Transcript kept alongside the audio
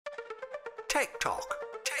Tech Talk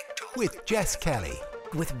with Jess Kelly.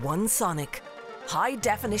 With OneSonic,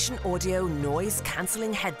 high-definition audio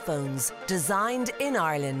noise-cancelling headphones designed in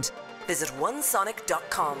Ireland. Visit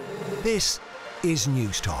onesonic.com. This is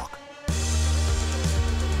News Talk.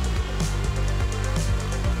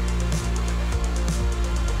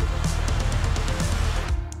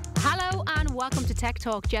 Hello and welcome to Tech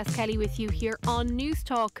Talk. Jess Kelly with you here on News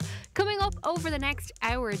Talk. Coming up over the next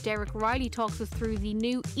hour, Derek Riley talks us through the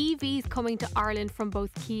new EVs coming to Ireland from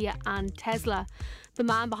both Kia and Tesla. The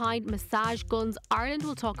man behind Massage Guns Ireland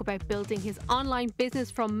will talk about building his online business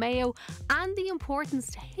from Mayo and the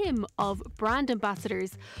importance to him of brand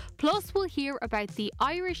ambassadors. Plus, we'll hear about the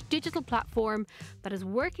Irish digital platform that is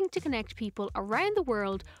working to connect people around the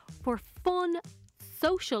world for fun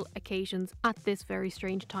social occasions at this very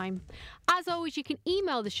strange time. As always, you can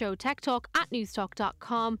email the show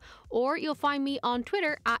techtalk@newstalk.com, or you'll find me on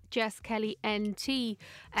Twitter @JessKellyNT.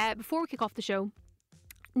 Before we kick off the show,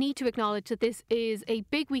 need to acknowledge that this is a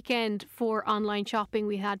big weekend for online shopping.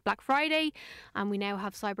 We had Black Friday and we now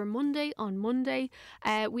have Cyber Monday on Monday.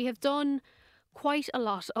 We have done quite a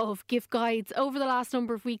lot of gift guides over the last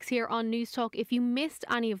number of weeks here on News Talk. If you missed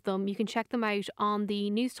any of them, you can check them out on the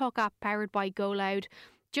News Talk app powered by GoLoud.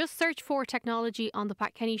 Just search for Technology on the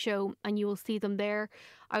Pat Kenny Show and you will see them there.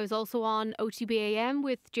 I was also on OTBAM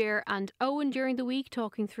with Ger and Owen during the week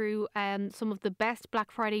talking through some of the best Black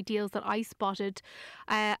Friday deals that I spotted.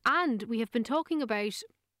 And we have been talking about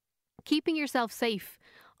keeping yourself safe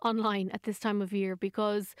online at this time of year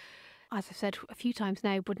because, as I've said a few times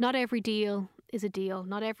now, but not every deal is a deal.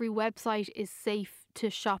 Not every website is safe to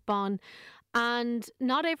shop on. And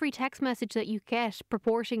not every text message that you get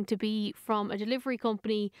purporting to be from a delivery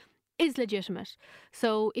company is legitimate.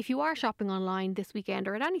 So if you are shopping online this weekend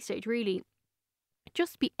or at any stage really,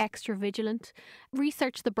 just be extra vigilant.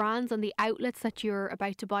 Research the brands and the outlets that you're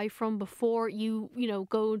about to buy from before you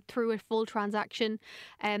go through a full transaction.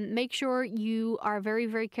 Make sure you are very,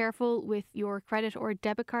 very careful with your credit or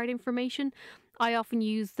debit card information. I often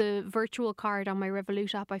use the virtual card on my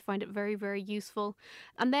Revolut app. I find it very, very useful.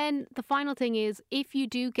 And then the final thing is, if you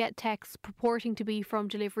do get texts purporting to be from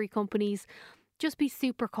delivery companies, just be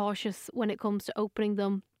super cautious when it comes to opening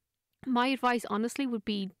them. My advice, honestly, would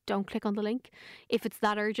be don't click on the link. If it's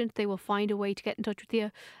that urgent, they will find a way to get in touch with you.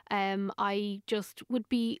 I just would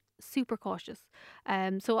be super cautious.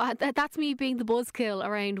 That's me being the buzzkill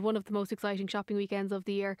around one of the most exciting shopping weekends of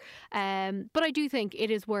the year. But I do think it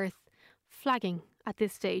is worth flagging at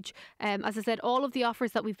this stage. As I said, all of the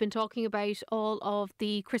offers that we've been talking about, all of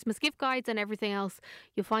the Christmas gift guides and everything else,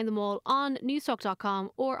 you'll find them all on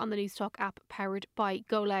newstalk.com or on the Newstalk app powered by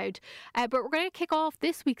GoLoud. But we're going to kick off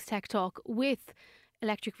this week's Tech Talk with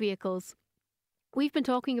electric vehicles. We've been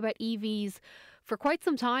talking about EVs for quite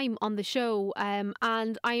some time on the show, and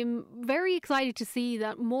I'm very excited to see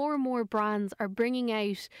that more and more brands are bringing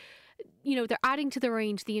out, they're adding to the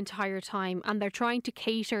range the entire time, and they're trying to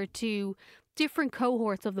cater to different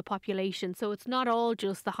cohorts of the population. So it's not all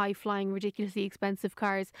just the high-flying, ridiculously expensive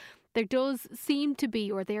cars. There does seem to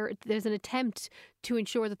be, or there's an attempt to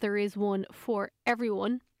ensure that there is one for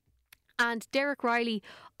everyone. And Derek Riley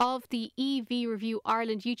of the EV Review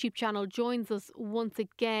Ireland YouTube channel joins us once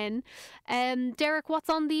again. Derek, what's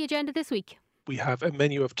on the agenda this week? We have a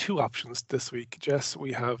menu of two options this week, Jess.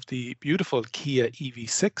 We have the beautiful Kia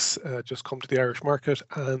EV6 just come to the Irish market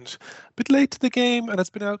and a bit late to the game, and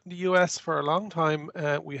it's been out in the US for a long time.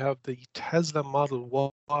 We have the Tesla Model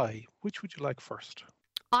Y. Which would you like first?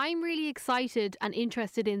 I'm really excited and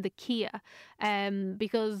interested in the Kia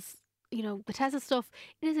because the Tesla stuff,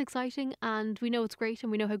 it is exciting and we know it's great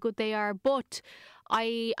and we know how good they are, but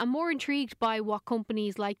I am more intrigued by what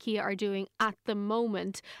companies like Kia are doing at the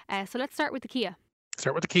moment. So let's start with the Kia.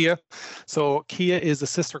 Start with the Kia. So Kia is a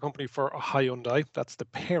sister company for Hyundai. That's the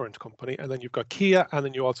parent company. And then you've got Kia, and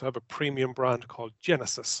then you also have a premium brand called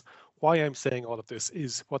Genesis. Why I'm saying all of this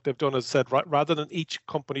is what they've done is said, rather than each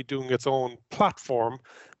company doing its own platform,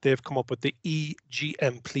 they've come up with the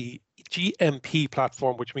GMP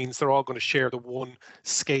platform, which means they're all going to share the one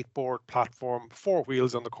skateboard platform, four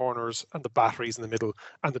wheels on the corners and the batteries in the middle,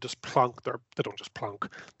 and they just plonk. They don't just plonk.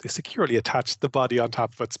 They securely attach the body on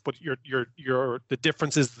top of it. But the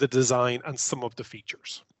difference is the design and some of the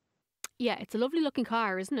features. Yeah, it's a lovely looking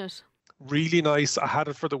car, isn't it? Really nice. I had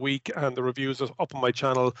it for the week and the reviews are up on my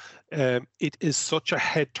channel. It is such a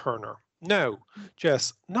head turner. Now,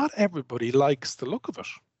 Jess, not everybody likes the look of it.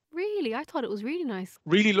 Really? I thought it was really nice.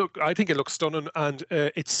 I think it looks stunning, and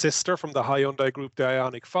its sister from the Hyundai group, the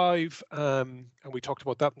Ioniq 5, and we talked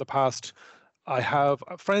about that in the past. I have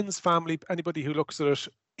friends, family, anybody who looks at it,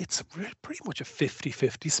 it's pretty much a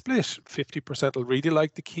 50-50 split. 50% will really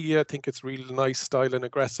like the Kia, think it's really nice, style and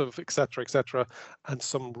aggressive, etc., and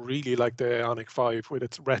some really like the Ioniq 5 with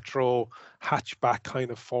its retro hatchback kind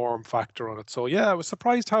of form factor on it. So yeah, I was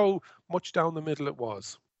surprised how much down the middle it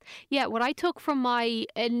was. Yeah, what I took from my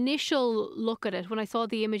initial look at it when I saw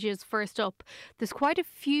the images first up, there's quite a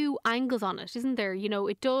few angles on it, isn't there? You know,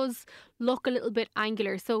 it does look a little bit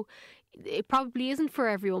angular. So it probably isn't for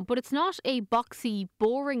everyone, but it's not a boxy,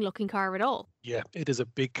 boring looking car at all. Yeah, it is a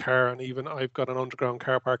big car, and even I've got an underground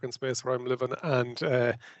car parking space where I'm living, and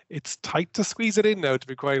it's tight to squeeze it in now, to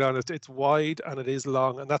be quite honest. It's wide and it is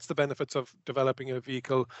long, and that's the benefits of developing a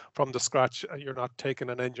vehicle from the scratch. You're not taking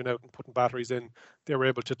an engine out and putting batteries in. They're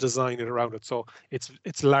able to design it around it. So it's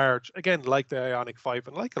large. Again, like the Ioniq 5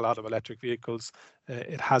 and like a lot of electric vehicles,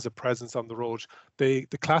 it has a presence on the road. They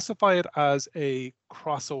classify it as a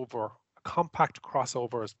crossover. Compact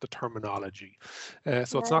crossover is the terminology.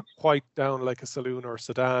 So it's not quite down like a saloon or a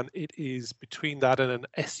sedan. It is between that and an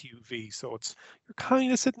SUV. So you're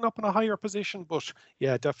kind of sitting up in a higher position, but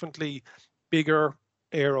yeah, definitely bigger,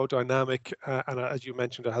 aerodynamic, and as you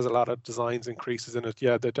mentioned, it has a lot of designs and creases in it.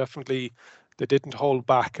 Yeah, they didn't hold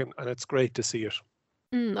back, and it's great to see it.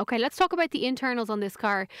 Okay, let's talk about the internals on this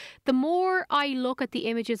car. The more I look at the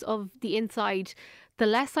images of the inside, the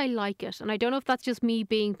less I like it. And I don't know if that's just me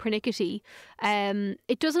being pernickety.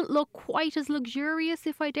 It doesn't look quite as luxurious,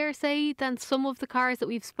 if I dare say, than some of the cars that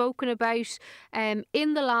we've spoken about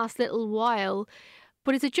in the last little while.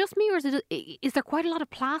 But is it just me, or is there quite a lot of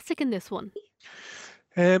plastic in this one?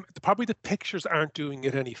 Probably the pictures aren't doing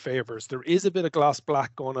it any favors. There is a bit of gloss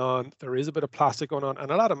black going on. There is a bit of plastic going on,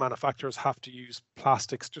 and a lot of manufacturers have to use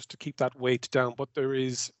plastics just to keep that weight down. But there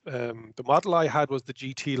is the model I had was the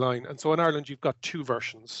GT line, and so in Ireland you've got two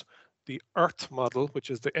versions: the Earth model, which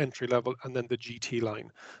is the entry level, and then the GT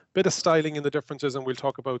line. Bit of styling in the differences, and we'll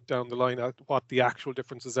talk about down the line what the actual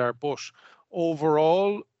differences are. But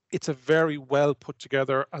overall, it's a very well put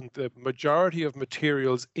together, and the majority of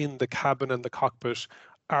materials in the cabin and the cockpit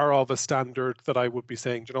are of a standard that I would be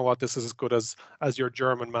saying, you know what, this is as good as your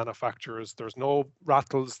German manufacturers. There's no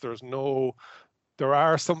rattles, there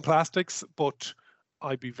are some plastics, but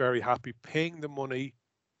I'd be very happy paying the money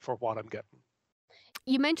for what I'm getting.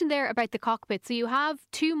 You mentioned there about the cockpit. So you have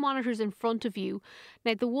two monitors in front of you.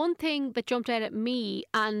 Now, the one thing that jumped out at me,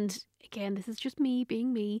 and again, this is just me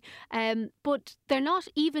being me, but they're not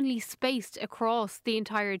evenly spaced across the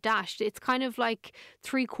entire dash. It's kind of like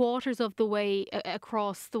 3/4 of the way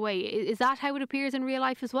across the way. Is that how it appears in real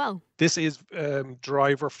life as well? This is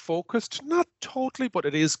driver focused, not totally, but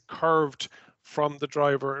it is curved from the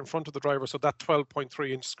driver, in front of the driver. So that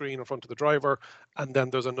 12.3-inch screen in front of the driver, and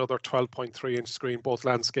then there's another 12.3-inch screen, both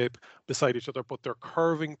landscape beside each other, but they're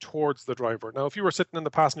curving towards the driver. Now, if you were sitting in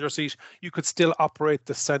the passenger seat, you could still operate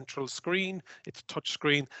the central screen. It's touch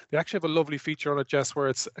screen. They actually have a lovely feature on it, Jess, where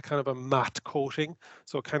it's a kind of a matte coating.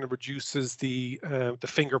 So it kind of reduces the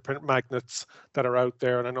fingerprint magnets that are out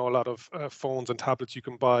there. And I know a lot of phones and tablets you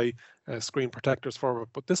can buy screen protectors for it,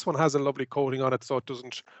 but this one has a lovely coating on it, so it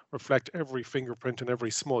doesn't reflect every fingerprint and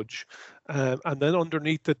every smudge. And then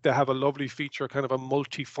underneath it, they have a lovely feature, kind of a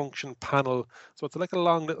multi-function panel. So it's like a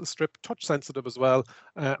long little strip, touch sensitive as well,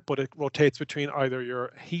 but it rotates between either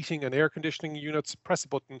your heating and air conditioning units. Press a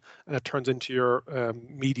button and it turns into your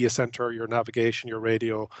media center, your navigation, your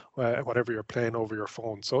radio, whatever you're playing over your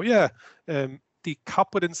phone. So yeah, the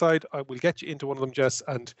cockpit inside, I will get you into one of them, Jess,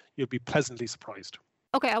 and you'll be pleasantly surprised.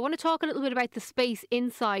 Okay, I want to talk a little bit about the space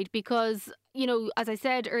inside because, you know, as I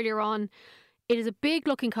said earlier on, it is a big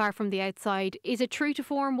looking car from the outside. Is it true to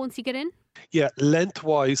form once you get in? Yeah,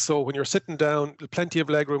 lengthwise. So when you're sitting down, plenty of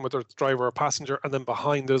legroom, whether it's driver or passenger, and then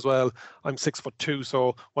behind as well. I'm 6'2",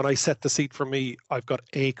 so when I set the seat for me, I've got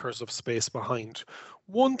acres of space behind.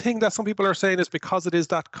 One thing that some people are saying is because it is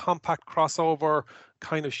that compact crossover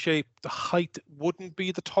kind of shape, the height wouldn't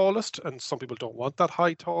be the tallest, and some people don't want that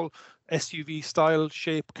high, tall SUV style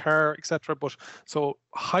shape car, etc. But so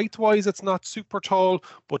height wise, it's not super tall,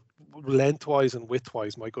 but lengthwise and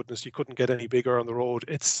widthwise, my goodness, you couldn't get any bigger on the road.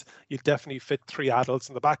 You definitely fit 3 adults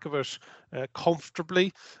in the back of it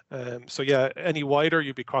comfortably. So yeah, any wider,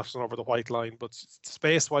 you'd be crossing over the white line, but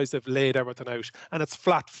space wise, they've laid everything out, and it's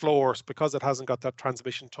flat floors because it hasn't got that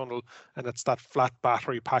transmission tunnel, and it's that flat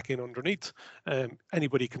battery packing underneath.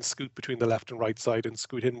 Anybody can scoot between the left and right side and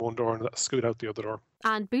scoot in one door and scoot out the other door.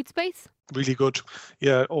 And boot space? Really good.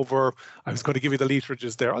 Yeah, I was going to give you the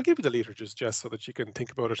literages there. I'll give you the literages, Jess, so that you can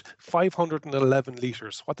think about it. 511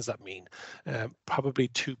 litres. What does that mean? Probably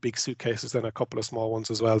 2 big suitcases, then a couple of small ones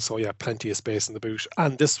as well. So yeah, plenty of space in the boot.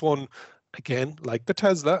 And this one, again, like the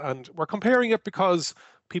Tesla, and we're comparing it because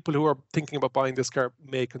people who are thinking about buying this car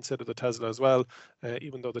may consider the Tesla as well,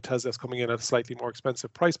 even though the Tesla is coming in at a slightly more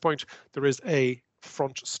expensive price point. There is a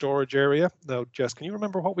front storage area. Now, Jess, can you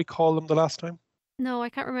remember what we called them the last time? No, I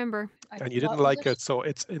can't remember. And you didn't like it. So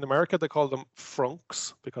it's in America, they call them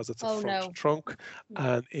frunks because it's a front trunk.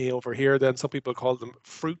 And over here, then some people call them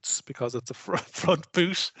fruits because it's a front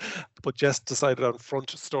boot. But Jess decided on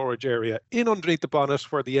front storage area in underneath the bonnet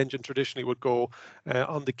where the engine traditionally would go.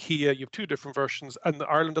 On the Kia, you have two different versions. And in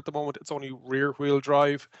Ireland at the moment, it's only rear wheel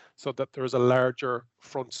drive so that there's a larger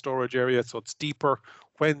front storage area. So it's deeper.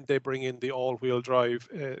 When they bring in the all-wheel drive,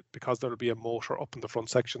 because there'll be a motor up in the front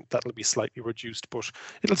section, that'll be slightly reduced, but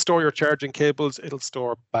it'll store your charging cables, it'll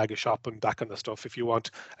store a bag of shopping, that kind of stuff. If you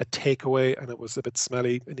want a takeaway and it was a bit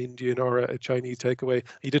smelly, an Indian or a Chinese takeaway,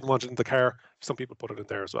 you didn't want it in the car, some people put it in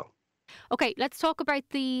there as well. Okay, let's talk about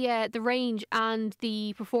the range and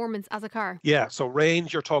the performance as a car. Yeah, so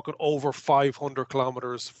range, you're talking over 500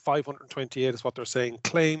 kilometers, 528 is what they're saying,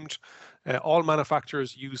 claimed. All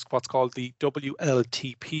manufacturers use what's called the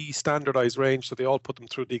WLTP standardized range, so they all put them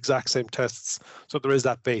through the exact same tests. So there is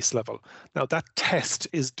that base level. Now that test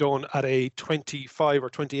is done at a 25 or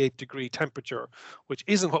 28 degree temperature, which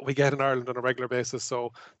isn't what we get in Ireland on a regular basis.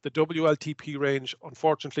 So the WLTP range,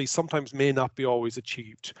 unfortunately, sometimes may not be always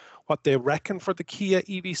achieved. What they reckon for the Kia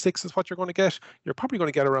EV6 is what you're going to get. You're probably going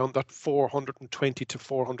to get around that 420 to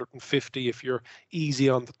 450 if you're easy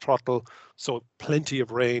on the throttle. So plenty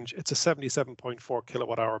of range. It's a 77.4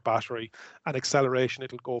 kilowatt hour battery, and acceleration,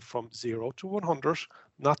 it'll go from 0 to 100.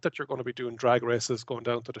 Not that you're going to be doing drag races, going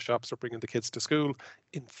down to the shops or bringing the kids to school,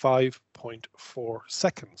 in 5.4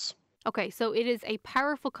 seconds. Okay, so it is a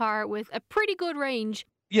powerful car with a pretty good range.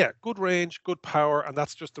 Yeah, good range, good power, and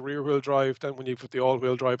that's just the rear wheel drive. Then when you put the all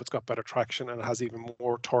wheel drive, it's got better traction and it has even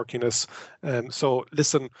more torquiness. So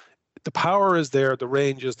listen, the power is there, the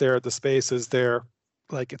range is there, the space is there.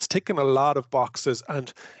 Like, it's ticking a lot of boxes,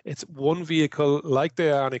 and it's one vehicle like the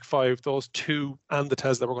Ioniq 5, those two, and the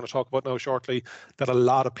Tesla we're going to talk about now shortly, that a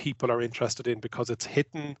lot of people are interested in because it's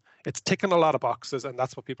ticking a lot of boxes, and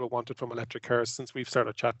that's what people wanted from electric cars since we've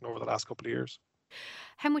started chatting over the last couple of years.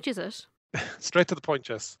 How much is it? Straight to the point,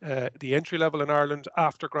 Jess. The entry level in Ireland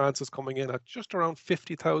after grants is coming in at just around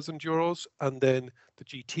 €50,000, and then the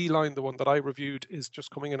GT line, the one that I reviewed, is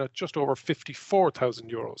just coming in at just over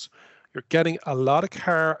 €54,000. You're getting a lot of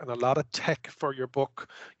car and a lot of tech for your buck.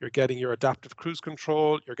 You're getting your adaptive cruise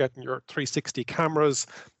control, you're getting your 360 cameras,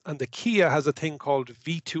 and the Kia has a thing called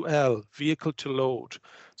V2L, vehicle to load.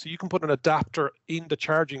 So you can put an adapter in the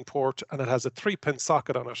charging port, and it has a 3-pin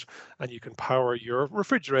socket on it, and you can power your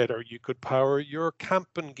refrigerator. You could power your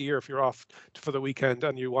camping gear if you're off for the weekend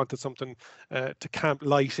and you wanted something to camp,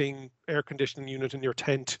 lighting, air conditioning unit in your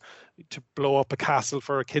tent, to blow up a castle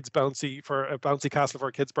for a bouncy castle for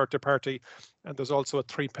a kid's birthday party. And there's also a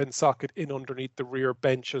 3-pin socket in underneath the rear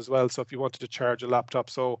bench as well, so if you wanted to charge a laptop.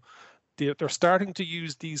 So they're starting to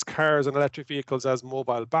use these cars and electric vehicles as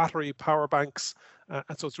mobile battery power banks,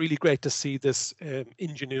 and so it's really great to see this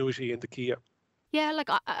ingenuity in the Kia. Yeah, like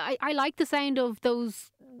I like the sound of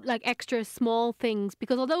those like extra small things,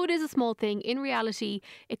 because although it is a small thing, in reality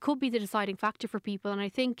it could be the deciding factor for people. And I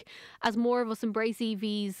think as more of us embrace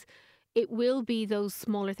EVs, it will be those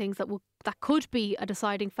smaller things that could be a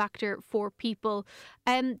deciding factor for people.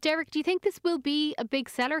 Derek, do you think this will be a big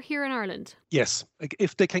seller here in Ireland? Yes,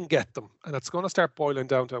 if they can get them. And it's going to start boiling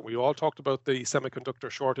down to, we all talked about the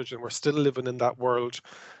semiconductor shortage, and we're still living in that world.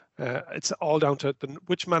 It's all down to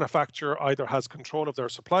which manufacturer either has control of their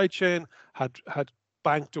supply chain, had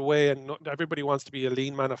banked away, and everybody wants to be a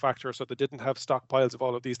lean manufacturer, so they didn't have stockpiles of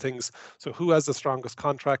all of these things. So who has the strongest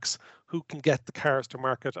contracts, who can get the cars to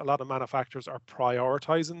market? A lot of manufacturers are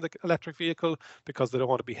prioritizing the electric vehicle because they don't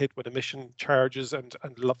want to be hit with emission charges and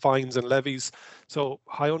fines and levies. So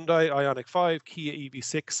Hyundai Ioniq 5, Kia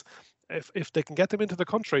EV6, if they can get them into the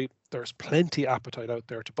country, there's plenty appetite out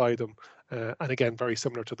there to buy them. And again, very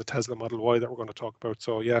similar to the Tesla Model Y that we're going to talk about.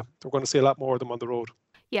 So yeah, we're going to see a lot more of them on the road.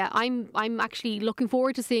 Yeah, I'm actually looking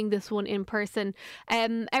forward to seeing this one in person.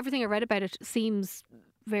 Everything I read about it seems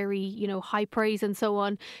very, high praise and so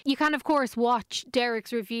on. You can, of course, watch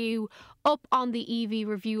Derek's review up on the EV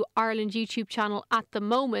Review Ireland YouTube channel at the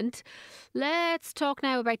moment. Let's talk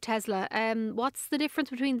now about Tesla. What's the difference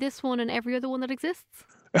between this one and every other one that exists?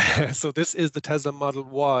 So this is the Tesla Model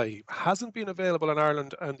Y. Hasn't been available in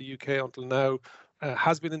Ireland and the UK until now.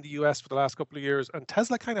 Has been in the US for the last couple of years, and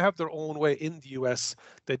Tesla kind of have their own way in the US.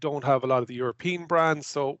 They don't have a lot of the European brands,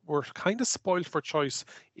 so we're kind of spoiled for choice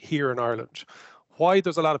here in Ireland. Why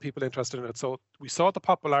there's a lot of people interested in it. So we saw the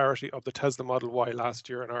popularity of the Tesla Model Y last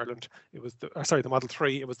year in Ireland. It was the Model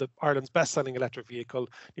 3. It was Ireland's best-selling electric vehicle,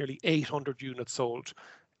 nearly 800 units sold.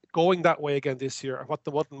 going that way again this year. And what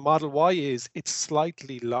the Model Y is, it's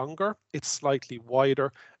slightly longer, it's slightly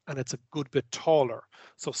wider, and it's a good bit taller.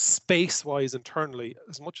 So space-wise internally,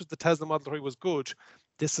 as much as the Tesla Model 3 was good,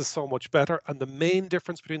 this is so much better. And the main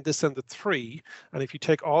difference between this and the 3, and if you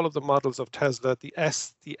take all of the models of Tesla, the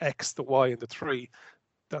S, the X, the Y, and the 3,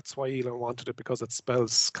 that's why Elon wanted it, because it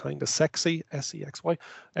spells kind of sexy, S-E-X-Y,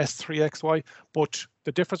 S3XY. But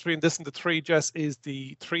the difference between this and the 3, Jess, is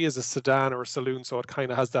the 3 is a sedan or a saloon, so it kind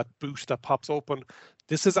of has that boot that pops open.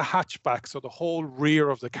 This is a hatchback, so the whole rear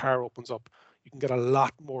of the car opens up. You can get a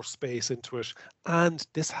lot more space into it. And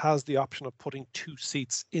this has the option of putting 2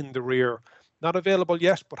 seats in the rear. Not available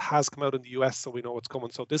yet, but has come out in the US, so we know it's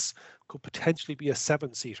coming. So this could potentially be a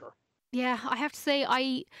 7-seater. Yeah, I have to say,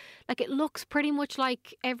 it looks pretty much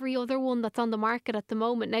like every other one that's on the market at the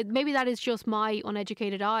moment. Now, maybe that is just my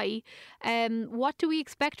uneducated eye. What do we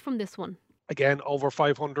expect from this one? Again, over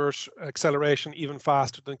 500 acceleration, even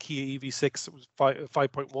faster than Kia EV6. It was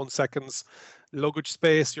 5.1 seconds. Luggage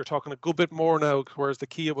space, you're talking a good bit more now, whereas the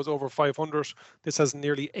Kia was over 500. This has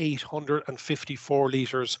nearly 854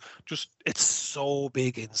 litres. It's so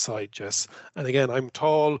big inside, Jess. And again, I'm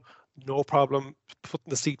tall, no problem. Putting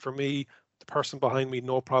the seat for me, the person behind me,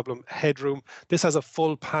 no problem. Headroom. This has a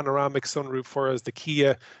full panoramic sunroof, whereas the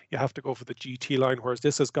Kia, you have to go for the GT line, whereas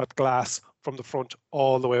this has got glass from the front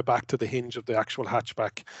all the way back to the hinge of the actual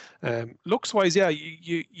hatchback. Looks wise, yeah,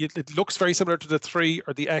 it looks very similar to the 3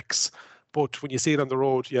 or the X, but when you see it on the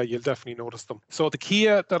road, yeah, you'll definitely notice them. So the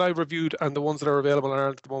Kia that I reviewed and the ones that are available in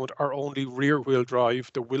Ireland at the moment are only rear-wheel drive.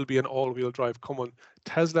 There will be an all-wheel drive coming.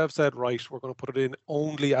 Tesla have said, right, we're going to put it in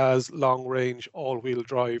only as long-range all-wheel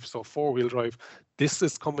drive, so 4-wheel drive. This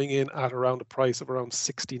is coming in at around a price of around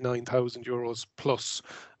 69,000 euros plus.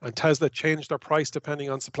 And Tesla changed their price depending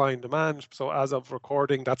on supply and demand. So as of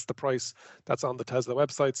recording, that's the price that's on the Tesla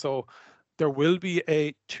website. So there will be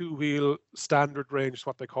a 2-wheel standard range,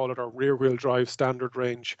 what they call it, or rear-wheel drive standard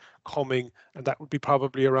range coming, and that would be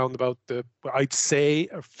probably around about I'd say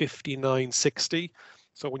a 5960.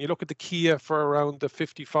 So when you look at the Kia for around the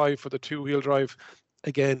 55 for the 2-wheel drive,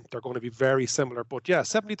 again, they're going to be very similar. But yeah,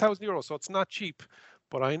 70,000 euros, so it's not cheap.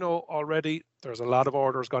 But I know already there's a lot of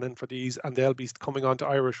orders gone in for these, and they'll be coming onto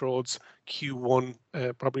Irish roads Q1,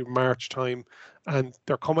 probably March time. And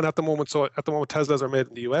they're coming at the moment. So at the moment, Teslas are made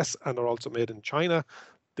in the US and they're also made in China.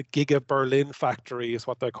 The Giga Berlin factory is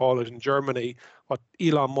what they call it in Germany. What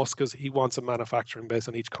Elon Musk is, he wants a manufacturing base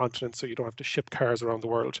on each continent, so you don't have to ship cars around the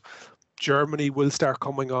world. Germany will start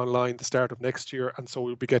coming online the start of next year, and so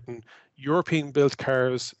we'll be getting European-built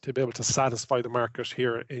cars to be able to satisfy the market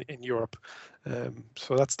here in Europe.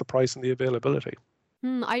 So that's the price and the availability.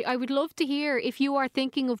 I would love to hear if you are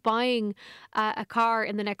thinking of buying a car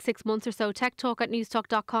in the next 6 months or so.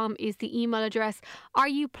 techtalk@newstalk.com is the email address. Are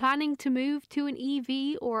you planning to move to an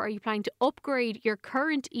EV, or are you planning to upgrade your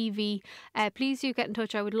current EV? Please do get in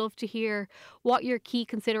touch. I would love to hear what your key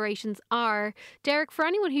considerations are. Derek, for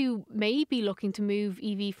anyone who may be looking to move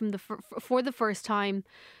EV for the first time,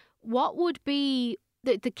 what would be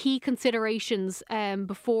the key considerations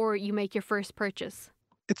before you make your first purchase?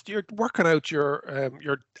 You're working out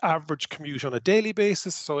your average commute on a daily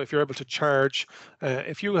basis. So if you're able to charge,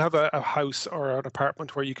 if you have a house or an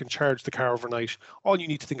apartment where you can charge the car overnight, all you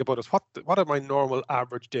need to think about is what are my normal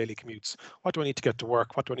average daily commutes? What do I need to get to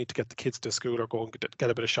work? What do I need to get the kids to school or go and get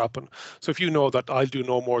a bit of shopping? So if you know that I'll do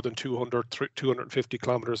no more than 250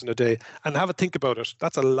 kilometers in a day, and have a think about it,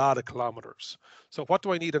 that's a lot of kilometers. So what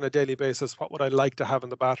do I need on a daily basis? What would I like to have in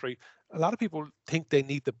the battery? A lot of people think they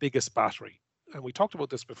need the biggest battery. And we talked about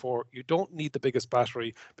this before, you don't need the biggest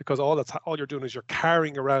battery, because all you're doing is you're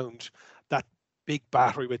carrying around that big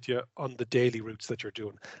battery with you on the daily routes that you're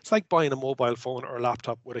doing. It's like buying a mobile phone or a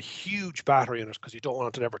laptop with a huge battery in it because you don't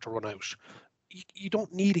want it ever to run out. You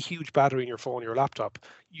don't need a huge battery in your phone or your laptop.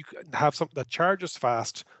 You can have something that charges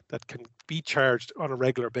fast, that can be charged on a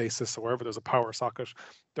regular basis, so wherever there's a power socket.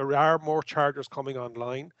 There are more chargers coming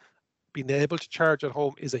online. Being able to charge at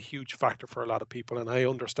home is a huge factor for a lot of people, and I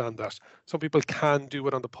understand that. Some people can do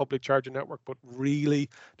it on the public charging network, but really,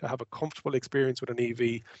 to have a comfortable experience with an EV,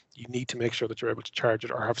 you need to make sure that you're able to charge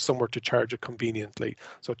it or have somewhere to charge it conveniently.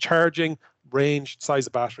 So charging, range, size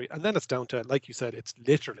of battery, and then it's down to, like you said, it's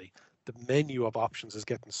literally the menu of options is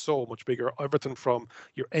getting so much bigger. Everything from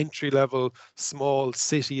your entry-level, small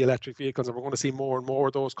city electric vehicles, and we're going to see more and more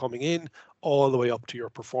of those coming in, all the way up to your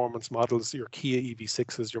performance models, your Kia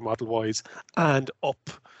EV6s, your Model Ys, and up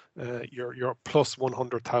your plus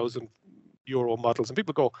 100,000 euro models. And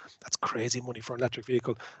people go, that's crazy money for an electric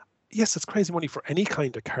vehicle. Yes, it's crazy money for any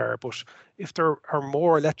kind of car, but if there are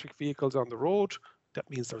more electric vehicles on the road, that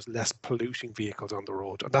means there's less polluting vehicles on the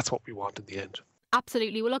road, and that's what we want in the end.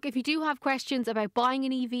 Absolutely. Well, look, if you do have questions about buying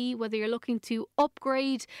an EV, whether you're looking to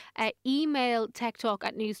upgrade, email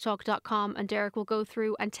techtalk@newstalk.com and Derek will go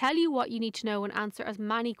through and tell you what you need to know and answer as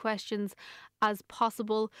many questions as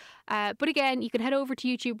possible. But again, you can head over to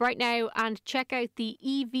YouTube right now and check out the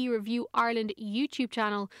EV Review Ireland YouTube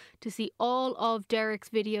channel to see all of Derek's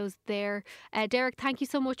videos there. Derek, thank you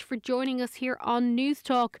so much for joining us here on News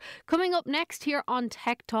Talk. Coming up next here on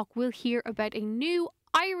Tech Talk, we'll hear about a new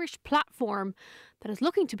Irish platform that is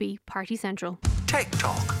looking to be Party Central. Tech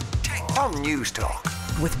Talk on News Talk.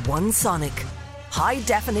 With OneSonic,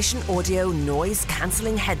 high-definition audio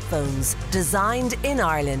noise-cancelling headphones designed in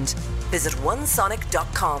Ireland. Visit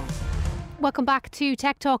onesonic.com. Welcome back to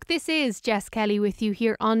Tech Talk. This is Jess Kelly with you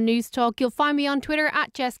here on News Talk. You'll find me on Twitter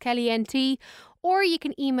 @JessKellyNT, or you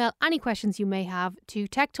can email any questions you may have to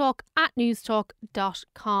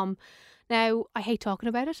techtalk@newstalk.com. Now, I hate talking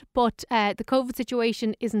about it, but the COVID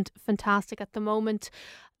situation isn't fantastic at the moment.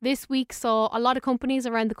 This week saw a lot of companies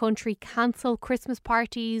around the country cancel Christmas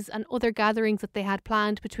parties and other gatherings that they had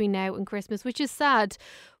planned between now and Christmas, which is sad.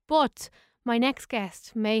 But my next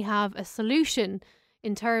guest may have a solution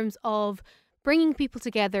in terms of bringing people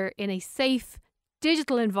together in a safe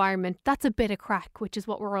digital environment. That's a bit of crack, which is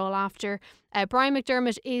what we're all after. Brian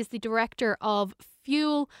McDermott is the director of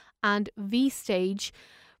Fuel and V-Stage.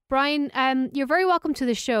 Brian, you're very welcome to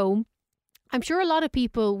the show. I'm sure a lot of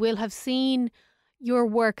people will have seen your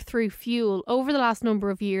work through Fuel over the last number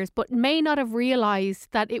of years, but may not have realised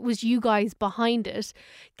that it was you guys behind it.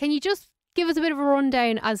 Can you just give us a bit of a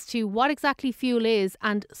rundown as to what exactly Fuel is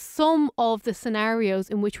and some of the scenarios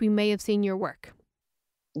in which we may have seen your work?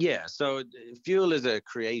 Yeah, so Fuel is a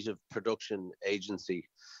creative production agency.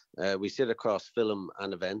 We sit across film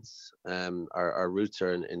and events. Our roots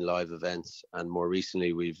are in live events, and more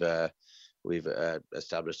recently we've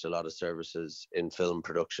established a lot of services in film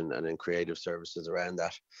production and in creative services around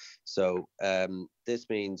that. So this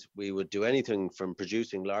means we would do anything from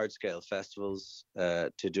producing large-scale festivals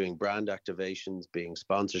to doing brand activations, being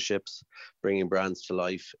sponsorships, bringing brands to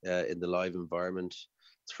life in the live environment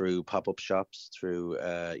through pop-up shops, through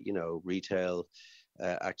retail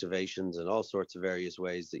activations and all sorts of various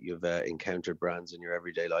ways that you've encountered brands in your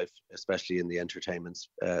everyday life, especially in the entertainment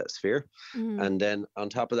sphere. And then on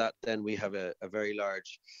top of that, then we have a very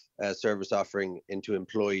large service offering into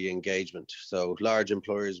employee engagement. So large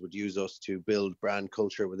employers would use us to build brand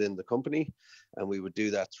culture within the company, and we would do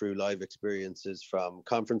that through live experiences, from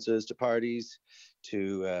conferences to parties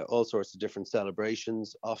to all sorts of different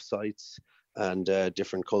celebrations, offsites, and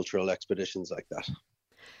different cultural expeditions like that.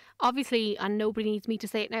 Obviously, and nobody needs me to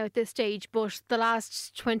say it now at this stage, but the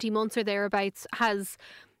last 20 months or thereabouts has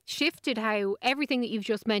shifted how everything that you've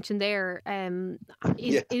just mentioned there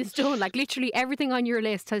is done. Like literally everything on your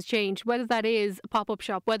list has changed, whether that is a pop-up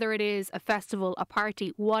shop, whether it is a festival, a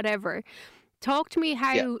party, whatever. Talk to me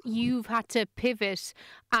how you've had to pivot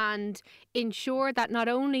and ensure that not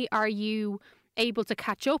only are you able to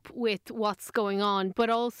catch up with what's going on,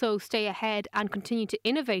 but also stay ahead and continue to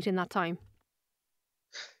innovate in that time.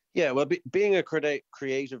 Yeah, well, being a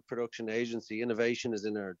creative production agency, innovation is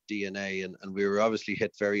in our DNA, and we were obviously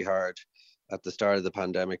hit very hard at the start of the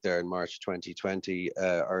pandemic there in March 2020.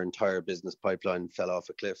 Our entire business pipeline fell off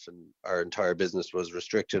a cliff, and our entire business was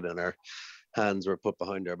restricted, and our hands were put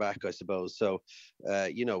behind our back, I suppose. So,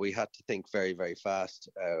 we had to think very, very fast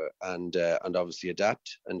and obviously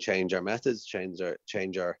adapt and change our methods, change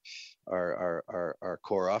our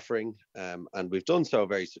core offering, and we've done so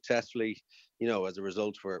very successfully. As a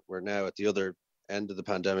result, we're now at the other end of the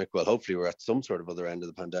pandemic. Well, hopefully we're at some sort of other end of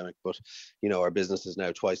the pandemic, but our business is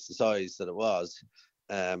now twice the size that it was,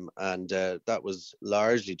 and that was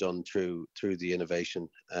largely done through the innovation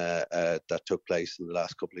that took place in the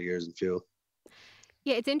last couple of years in Fuel.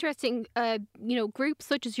 Yeah, it's interesting, groups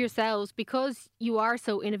such as yourselves, because you are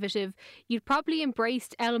so innovative, you've probably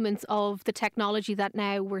embraced elements of the technology that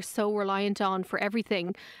now we're so reliant on for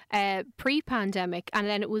everything pre-pandemic. And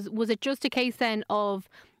then was it just a case then of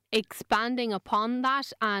expanding upon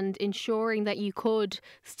that and ensuring that you could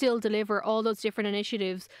still deliver all those different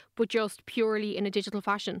initiatives, but just purely in a digital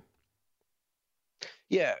fashion?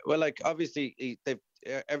 Yeah, well, like obviously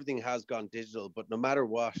everything has gone digital, but no matter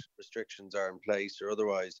what restrictions are in place or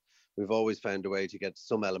otherwise, we've always found a way to get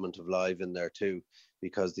some element of live in there too,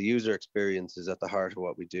 because the user experience is at the heart of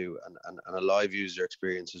what we do, and a live user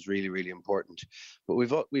experience is really, really important. But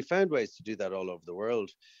we've found ways to do that all over the world.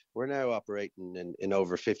 We're now operating in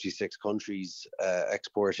over 56 countries,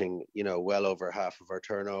 exporting, well over half of our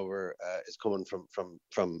turnover is coming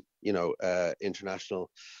from international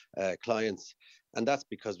clients. And that's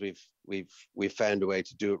because we've found a way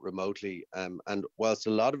to do it remotely. And whilst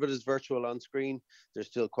a lot of it is virtual on screen, there's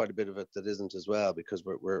still quite a bit of it that isn't as well, because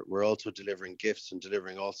we're also delivering gifts and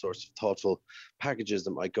delivering all sorts of thoughtful packages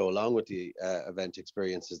that might go along with the event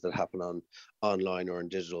experiences that happen online or in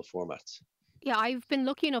digital formats. Yeah, I've been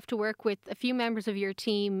lucky enough to work with a few members of your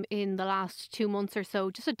team in the last 2 months or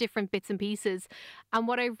so, just at different bits and pieces. And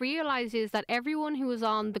what I've realised is that everyone who was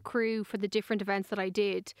on the crew for the different events that I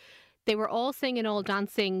did, they were all singing, all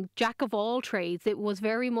dancing, jack of all trades. It was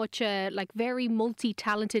very much very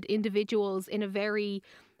multi-talented individuals in a very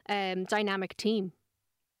dynamic team.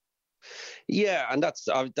 Yeah, and that's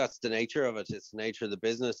the nature of it. It's the nature of the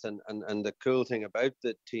business, and the cool thing about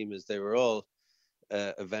the team is they were all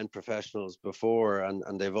event professionals before, and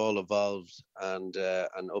they've all evolved and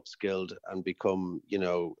upskilled and become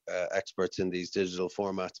experts in these digital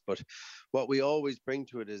formats. But what we always bring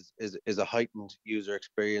to it is a heightened user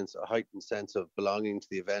experience, a heightened sense of belonging to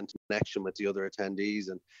the event, connection with the other attendees,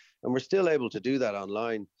 and we're still able to do that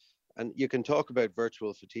online. And you can talk about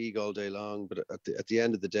virtual fatigue all day long, but at the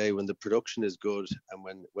end of the day, when the production is good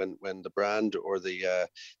and when the brand or the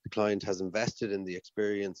client has invested in the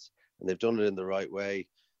experience and they've done it in the right way,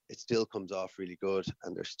 it still comes off really good,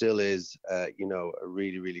 and there still is a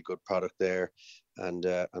really, really good product there, and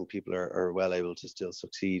people are well able to still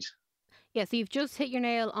succeed. Yeah, so you've just hit your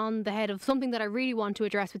nail on the head of something that I really want to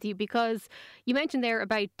address with you, because you mentioned there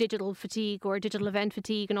about digital fatigue or digital event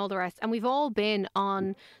fatigue and all the rest. And we've all been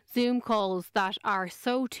on Zoom calls that are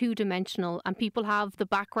so two-dimensional, and people have the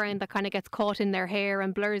background that kind of gets caught in their hair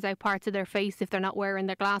and blurs out parts of their face if they're not wearing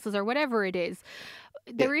their glasses or whatever it is.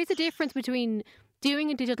 There is a difference between doing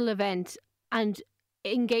a digital event and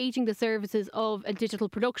engaging the services of a digital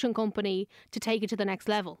production company to take it to the next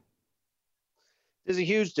level. There's a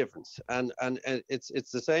huge difference, and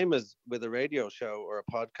it's the same as with a radio show or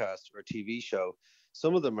a podcast or a TV show.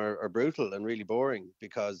 Some of them are brutal and really boring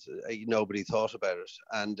because nobody thought about it.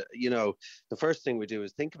 And, the first thing we do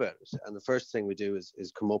is think about it. And the first thing we do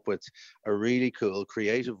is come up with a really cool,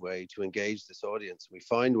 creative way to engage this audience. We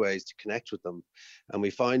find ways to connect with them, and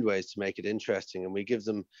we find ways to make it interesting. And we give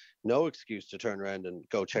them no excuse to turn around and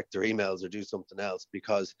go check their emails or do something else,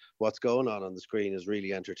 because what's going on the screen is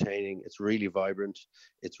really entertaining. It's really vibrant.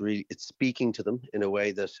 It's speaking to them in a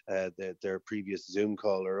way that their previous Zoom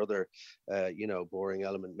call or other, boring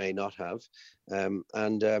element may not have. I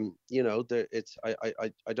don't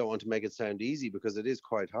want to make it sound easy, because it is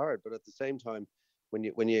quite hard. But at the same time, when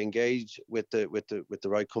you engage with the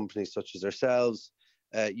right companies such as ourselves,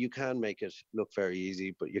 you can make it look very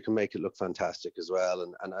easy, but you can make it look fantastic as well.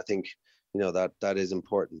 And I think that is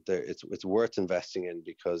important. It's worth investing in,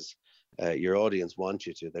 because your audience wants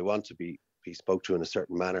you to. They want to be spoke to in a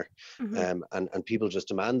certain manner, and people just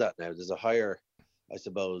demand that now. There's a higher, I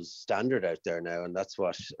suppose, standard out there now, and that's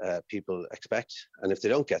what people expect. And if they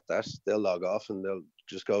don't get that, they'll log off and they'll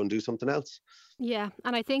just go and do something else. Yeah,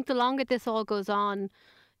 and I think the longer this all goes on,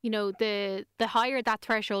 the higher that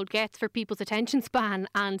threshold gets for people's attention span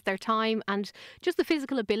and their time and just the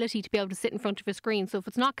physical ability to be able to sit in front of a screen. So if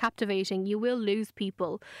it's not captivating, you will lose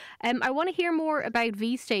people. I want to hear more about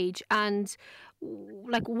VStage and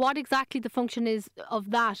what exactly the function is of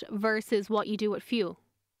that versus what you do at Fuel.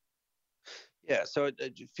 Yeah, so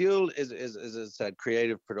Fuel is, as I said,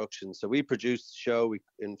 creative production. So we produce the show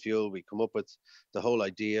in Fuel. We come up with the whole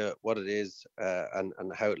idea, what it is, and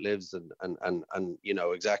how it lives, and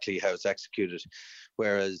exactly how it's executed.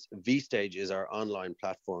 Whereas VStage is our online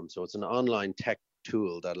platform. So it's an online tech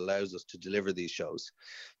tool that allows us to deliver these shows.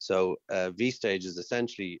 So VStage is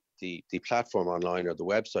essentially the platform online, or the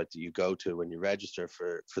website that you go to when you register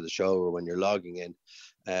for the show or when you're logging in,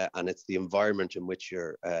 and it's the environment in which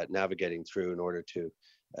you're navigating through in order to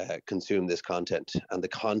consume this content, and the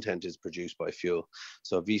content is produced by Fuel.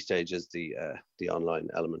 So VStage is the online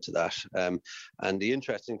element to that. And the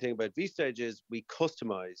interesting thing about VStage is we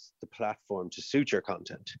customize the platform to suit your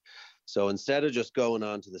content. So instead of just going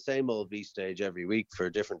on to the same old VStage every week for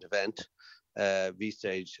a different event,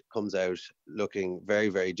 VStage comes out looking very,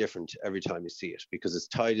 very different every time you see it, because it's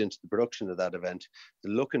tied into the production of that event. The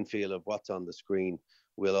look and feel of what's on the screen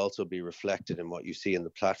will also be reflected in what you see in the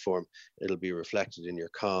platform. It'll be reflected in your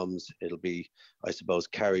comms. It'll be, I suppose,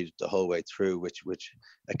 carried the whole way through, which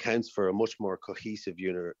accounts for a much more cohesive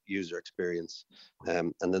user experience.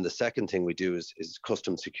 And then the second thing we do is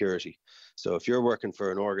custom security. So if you're working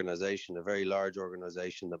for an organization, a very large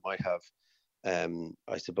organization that might have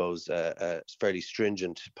I suppose, fairly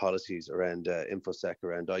stringent policies around InfoSec,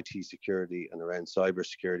 around IT security and around cyber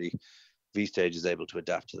security, vStage is able to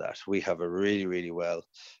adapt to that. We have a really, really well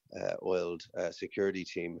oiled security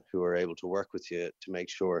team who are able to work with you to make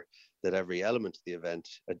sure that every element of the event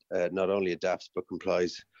not only adapts but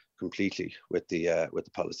complies completely with the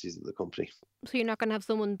policies of the company. So you're not going to have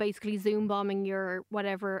someone basically Zoom bombing your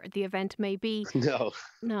whatever the event may be.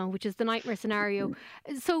 No, which is the nightmare scenario.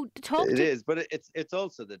 So it is, but it's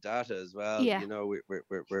also the data as well. Yeah. You know,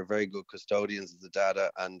 we're very good custodians of the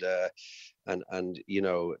data, and you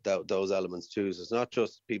know those elements too. So it's not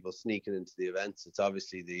just people sneaking into the events. It's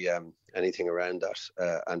obviously the anything around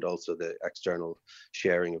that, and also the external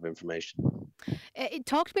sharing of information.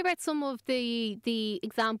 Talk to me about some of the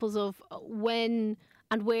examples of when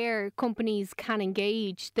and where companies can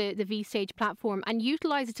engage the vStage platform and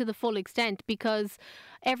utilise it to the full extent, because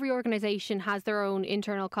every organisation has their own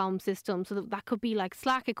internal comm system. So that could be like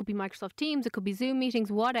Slack, it could be Microsoft Teams, it could be Zoom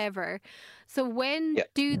meetings, whatever. So when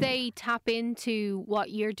do they tap into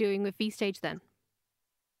what you're doing with vStage then?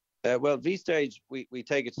 Well, vStage, we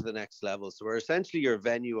take it to the next level. So we're essentially your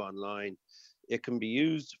venue online. It can be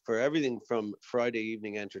used for everything from Friday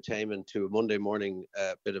evening entertainment to a Monday morning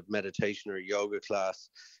bit of meditation or yoga class.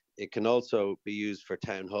 It can also be used for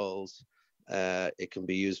town halls. It can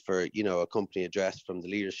be used for, you know, a company address from the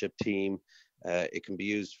leadership team. It can be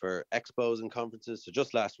used for expos and conferences. So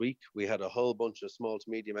just last week, we had a whole bunch of small to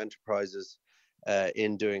medium enterprises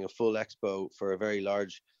in doing a full expo for a very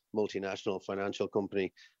large multinational financial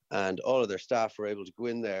company. And all of their staff were able to go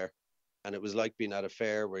in there. And it was like being at a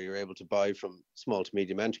fair where you're able to buy from small to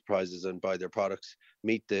medium enterprises and buy their products,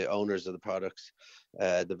 meet the owners of the products,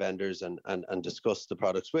 the vendors, and discuss the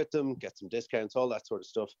products with them, get some discounts, all that sort of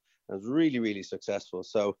stuff. And it was really, really successful.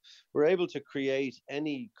 So we're able to create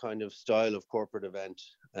any kind of style of corporate event,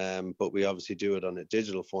 but we obviously do it on a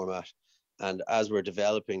digital format. And as we're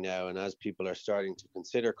developing now, and as people are starting to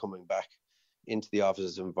consider coming back into the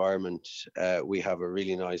office environment, we have a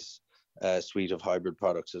really nice suite of hybrid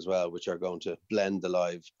products as well, which are going to blend the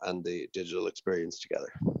live and the digital experience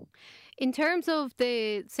together. In terms of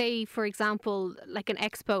the, say, for example, like an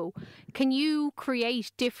expo, can you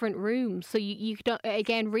create different rooms? So you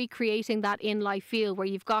again, recreating that in live feel where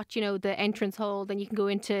you've got, you know, the entrance hall, then you can go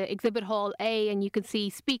into exhibit hall A and you can see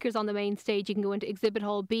speakers on the main stage. You can go into exhibit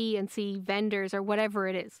hall B and see vendors or whatever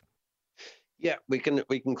it is. Yeah, we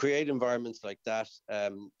can create environments like that.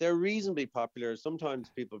 They're reasonably popular.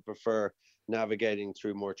 Sometimes people prefer navigating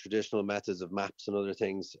through more traditional methods of maps and other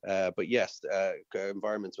things. But yes,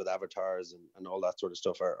 environments with avatars and all that sort of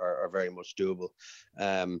stuff are very much doable.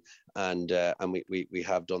 And we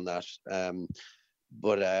have done that.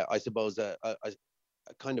 But I suppose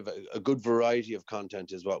kind of a good variety of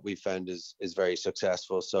content is what we found is very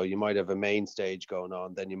successful. So you might have a main stage going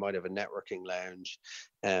on, then you might have a networking lounge,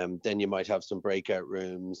 then you might have some breakout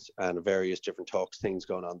rooms and various different talks, things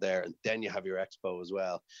going on there, and then you have your expo as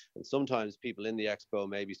well. And sometimes people in the expo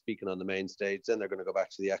may be speaking on the main stage, then they're going to go back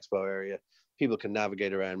to the expo area. People can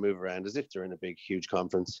navigate around, move around as if they're in a big, huge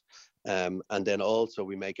conference. And then also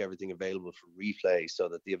we make everything available for replay so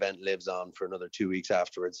that the event lives on for another 2 weeks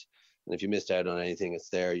afterwards. And if you missed out on anything, it's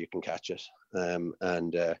there, you can catch it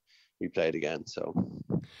and replay it again. So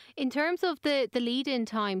in terms of the lead-in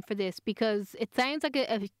time for this, because it sounds like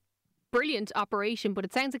a brilliant operation, but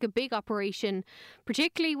it sounds like a big operation,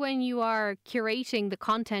 particularly when you are curating the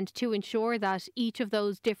content to ensure that each of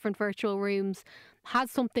those different virtual rooms has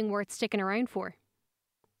something worth sticking around for.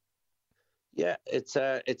 Yeah, it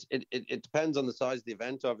depends on the size of the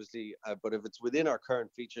event, obviously. But if it's within our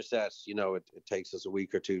current feature set, you know, it takes us a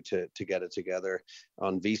week or two to get it together.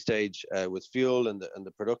 On vStage with Fuel and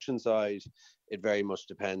the production side, it very much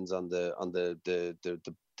depends on the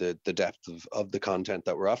depth of the content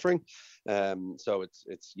that we're offering. So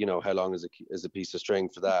it's you know, how long is a piece of string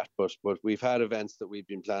for that. But we've had events that we've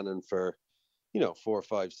been planning for, you know, 4,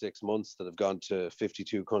 5, 6 months that have gone to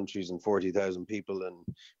 52 countries and 40,000 people and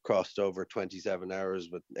crossed over 27 hours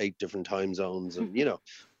with 8 different time zones and, you know,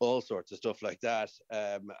 all sorts of stuff like that.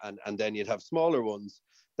 And then you'd have smaller ones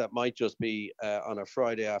that might just be on a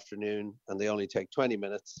Friday afternoon and they only take 20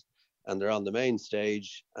 minutes and they're on the main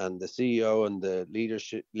stage and the CEO and the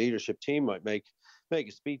leadership team might make a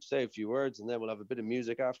speech, say a few words, and then we'll have a bit of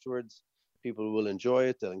music afterwards. People will enjoy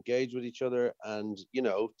it. They'll engage with each other, and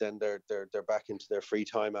then they're back into their free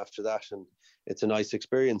time after that, and it's a nice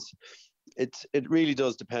experience. It really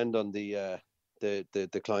does depend on the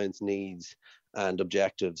client's needs and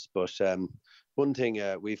objectives, but one thing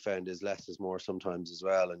we found is less is more sometimes as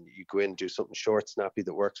well, and you go in and do something short, snappy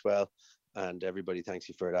that works well, and everybody thanks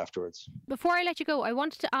you for it afterwards. Before I let you go, I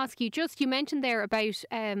wanted to ask you, you mentioned there about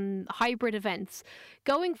hybrid events.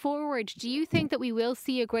 Going forward, do you think that we will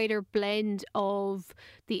see a greater blend of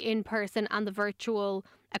the in-person and the virtual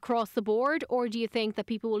across the board, or do you think that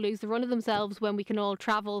people will lose the run of themselves when we can all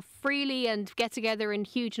travel freely and get together in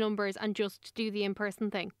huge numbers and just do the in-person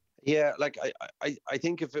thing? Yeah, like I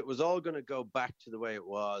think if it was all going to go back to the way it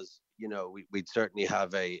was, we'd certainly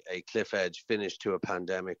have a cliff edge finish to a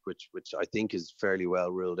pandemic, which I think is fairly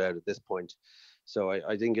well ruled out at this point. So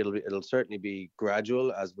I think it'll certainly be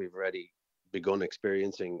gradual, as we've already begun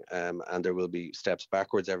experiencing, and there will be steps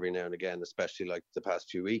backwards every now and again, especially like the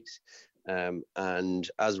past few weeks. And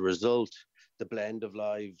as a result, the blend of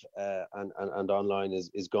live and online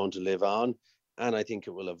is going to live on. And I think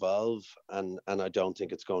it will evolve, and I don't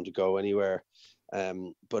think it's going to go anywhere.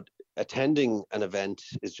 But attending an event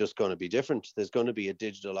is just going to be different. There's going to be a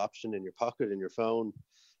digital option in your pocket, in your phone,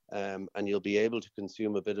 and you'll be able to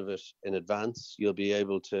consume a bit of it in advance. You'll be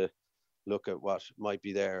able to look at what might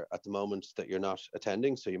be there at the moment that you're not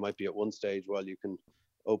attending. So you might be at one stage while you can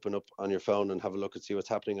open up on your phone and have a look and see what's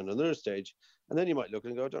happening on another stage. And then you might look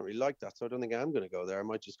and go, I don't really like that, so I don't think I'm going to go there. I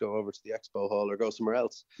might just go over to the expo hall or go somewhere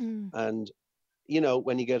else. And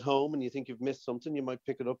when you get home and you think you've missed something, you might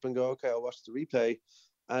pick it up and go, okay, I'll watch the replay.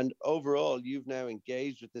 And overall, you've now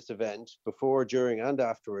engaged with this event before, during, and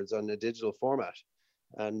afterwards on a digital format.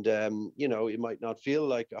 And, it might not feel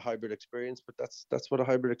like a hybrid experience, but that's what a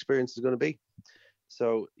hybrid experience is going to be.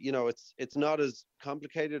 So, it's not as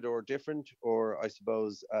complicated or different or, I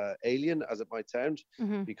suppose, alien as it might sound,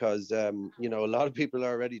 because, a lot of people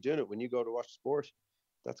are already doing it. When you go to watch sport,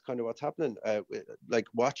 that's kind of what's happening. Like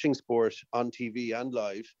watching sport on TV and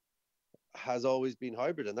live has always been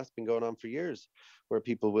hybrid, and that's been going on for years, where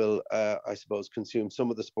people will, I suppose, consume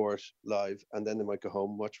some of the sport live, and then they might go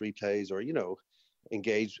home, watch replays, or,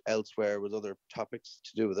 engage elsewhere with other topics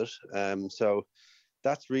to do with it. So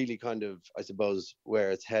that's really kind of, I suppose,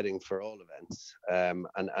 where it's heading for all events. And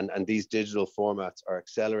these digital formats are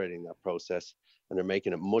accelerating that process, and they're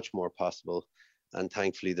making it much more possible. And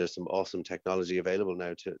thankfully, there's some awesome technology available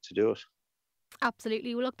now to do it.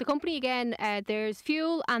 Absolutely. Well, look, the company again, there's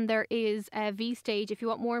Fuel and there is V-Stage. If you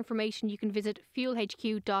want more information, you can visit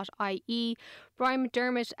fuelhq.ie. Brian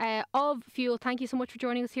McDermott of Fuel, thank you so much for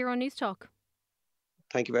joining us here on News Talk.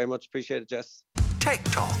 Thank you very much. Appreciate it, Jess. Tech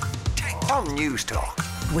Talk on News Talk.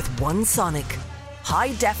 With OneSonic.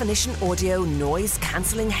 High-definition audio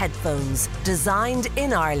noise-cancelling headphones designed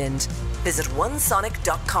in Ireland. Visit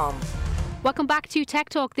onesonic.com. Welcome back to Tech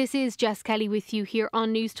Talk. This is Jess Kelly with you here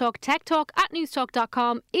on News Talk.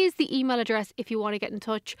 techtalk@newstalk.com is the email address if you want to get in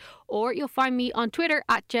touch, or you'll find me on Twitter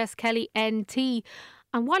 @JessKellyNT.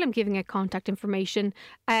 And while I'm giving out contact information,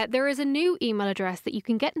 there is a new email address that you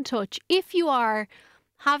can get in touch if you are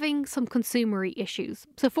having some consumery issues.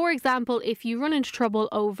 So, for example, if you run into trouble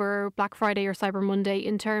over Black Friday or Cyber Monday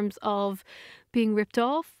in terms of being ripped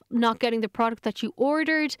off, not getting the product that you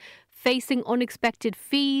ordered, facing unexpected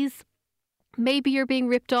fees, maybe you're being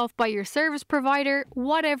ripped off by your service provider,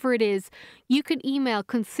 whatever it is, you can email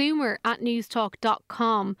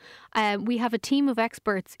consumer@newstalk.com. We have a team of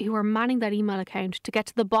experts who are manning that email account to get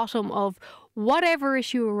to the bottom of whatever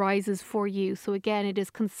issue arises for you. So again, it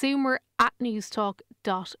is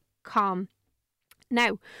consumer@newstalk.com.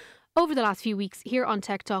 Now, over the last few weeks here on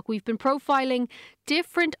Tech Talk, we've been profiling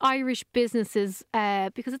different Irish businesses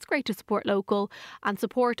because it's great to support local and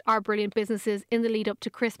support our brilliant businesses in the lead up to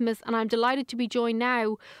Christmas. And I'm delighted to be joined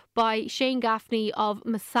now by Shane Gaffney of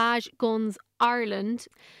Massage Guns Ireland.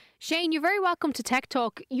 Shane, you're very welcome to Tech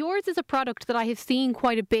Talk. Yours is a product that I have seen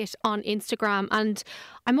quite a bit on Instagram, and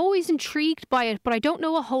I'm always intrigued by it, but I don't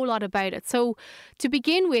know a whole lot about it. So to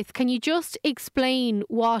begin with, can you just explain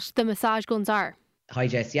what the massage guns are? Hi,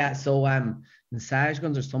 Jess. Yeah, so massage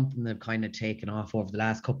guns are something that have kind of taken off over the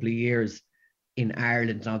last couple of years in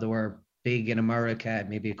Ireland. Now, they were big in America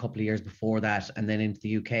maybe a couple of years before that, and then into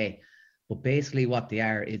the UK. But basically what they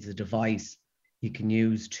are is a device you can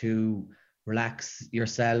use to relax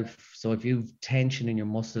yourself. So if you've tension in your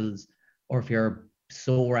muscles, or if you're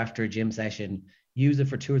sore after a gym session, use it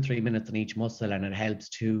for 2 or 3 minutes on each muscle, and it helps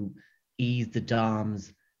to ease the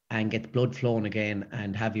DOMS and get the blood flowing again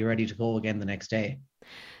and have you ready to go again the next day.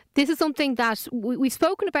 This is something that we've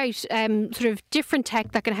spoken about, sort of different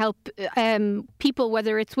tech that can help people,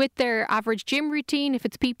 whether it's with their average gym routine, if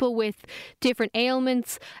it's people with different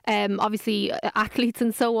ailments, obviously athletes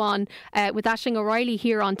and so on, with Aisling O'Reilly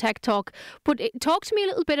here on Tech Talk. But talk to me a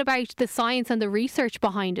little bit about the science and the research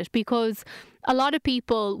behind it, because a lot of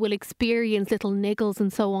people will experience little niggles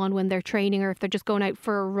and so on when they're training or if they're just going out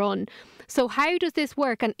for a run. So how does this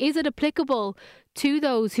work, and is it applicable to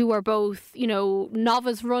those who are both,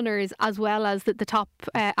 novice runners as well as the top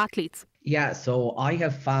athletes? Yeah, so I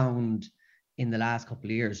have found in the last couple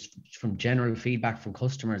of years from general feedback from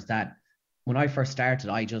customers that when I first started,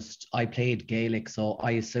 I played Gaelic, so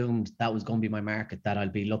I assumed that was going to be my market, that I'll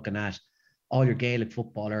be looking at all your Gaelic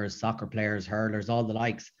footballers, soccer players, hurlers, all the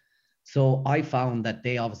likes. So I found that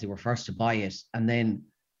they obviously were first to buy it, and then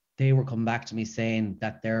they were coming back to me saying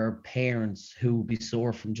that their parents who would be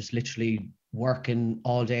sore from just literally working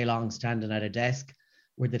all day long, standing at a desk,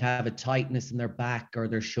 where they'd have a tightness in their back or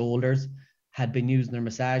their shoulders, had been using their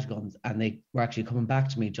massage guns, and they were actually coming back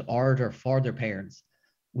to me to order for their parents,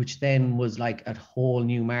 which then was like a whole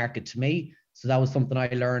new market to me. So that was something I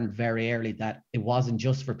learned very early, that it wasn't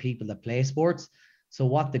just for people that play sports. So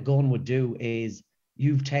what the gun would do is,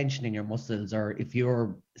 you've tension in your muscles, or if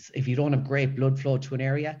you don't have great blood flow to an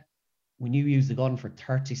area, when you use the gun for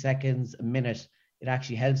 30 seconds, a minute, it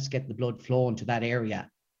actually helps get the blood flowing to that area,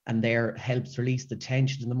 and there helps release the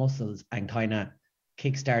tension in the muscles and kind of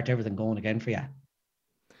kickstart everything going again for you.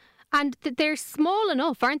 And they're small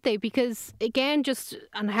enough, aren't they? Because again,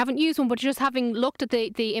 and I haven't used one, but just having looked at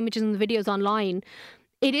the images and the videos online,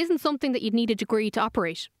 it isn't something that you'd need a degree to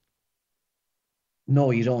operate.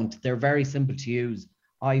 No, you don't. They're very simple to use.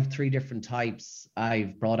 I've 3 different types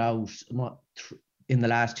I've brought out in the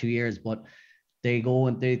last 2 years, but they go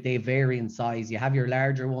and they vary in size. You have your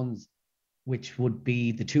larger ones, which would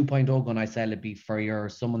be the 2.0 gun I sell. It'd be for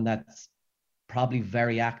someone that's probably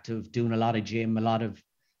very active, doing a lot of gym, a lot of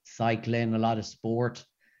cycling, a lot of sport.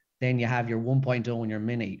 Then you have your 1.0 and your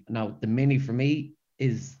mini. Now the mini for me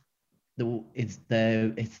is the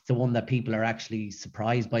one that people are actually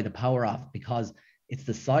surprised by the power of, because it's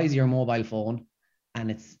the size of your mobile phone, and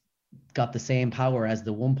it's got the same power as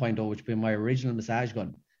the 1.0, which being my original massage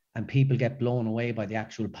gun. And people get blown away by the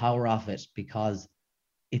actual power of it, because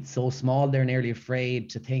it's so small. They're nearly afraid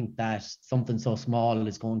to think that something so small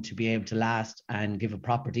is going to be able to last and give a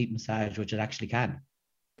proper deep massage, which it actually can.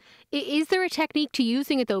 Is there a technique to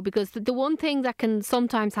using it though? Because the one thing that can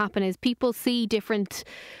sometimes happen is people see different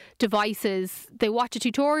devices, they watch a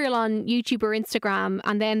tutorial on YouTube or Instagram,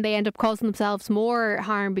 and then they end up causing themselves more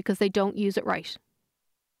harm because they don't use it right.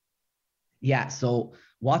 Yeah, so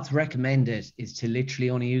what's recommended is to literally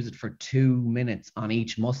only use it for 2 minutes on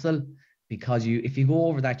each muscle, because if you go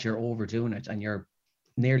over that, you're overdoing it and you're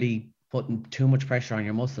nearly putting too much pressure on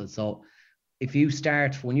your muscles. So if you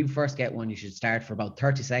start, when you first get one, you should start for about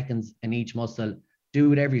 30 seconds in each muscle.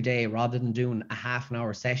 Do it every day rather than doing a half an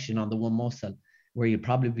hour session on the one muscle where you'll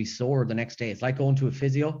probably be sore the next day. It's like going to a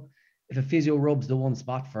physio. If a physio rubs the one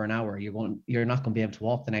spot for an hour, you're not going to be able to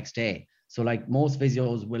walk the next day. So like most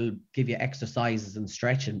physios will give you exercises and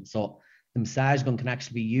stretching. So the massage gun can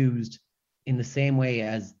actually be used in the same way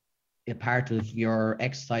as a part of your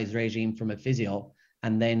exercise regime from a physio.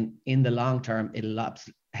 And then in the long term, it'll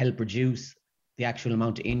help reduce the actual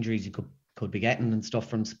amount of injuries you could be getting and stuff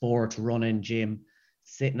from sport, running, gym,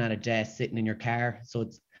 sitting at a desk, sitting in your car. So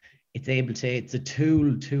it's a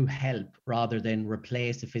tool to help rather than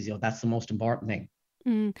replace a physio. That's the most important thing.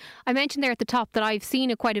 I mentioned there at the top that I've seen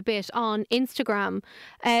it quite a bit on Instagram.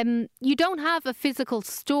 You don't have a physical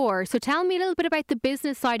store, so tell me a little bit about the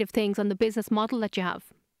business side of things and the business model that you have.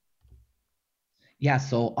 Yeah,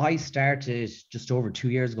 so I started just over 2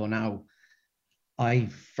 years ago now. I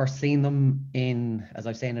first seen them as I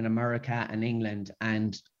was saying, in America and England,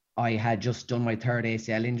 and I had just done my 3rd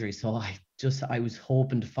ACL injury. So I was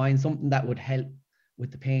hoping to find something that would help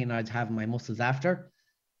with the pain I'd have in my muscles after.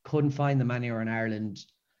 Couldn't find them anywhere in Ireland.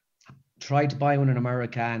 Tried to buy one in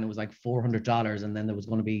America and it was like $400, and then there was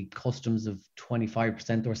going to be customs of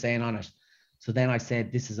 25% they were saying on it. So then I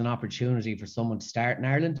said, this is an opportunity for someone to start in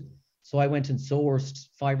Ireland. So I went and sourced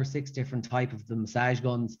 5 or 6 different types of the massage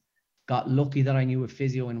guns. Got lucky that I knew a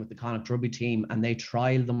physio in with the Connacht Rugby team, and they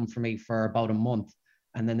trialed them for me for about a month,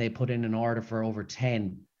 and then they put in an order for over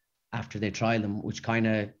 10 after they trialed them, which kind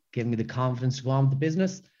of gave me the confidence to go on with the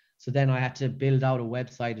business. So then I had to build out a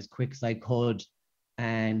website as quick as I could,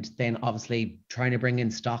 and then obviously trying to bring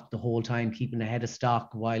in stock the whole time, keeping ahead of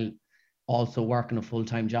stock while also working a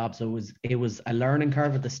full-time job. So it was a learning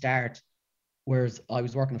curve at the start, whereas I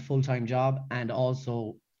was working a full-time job and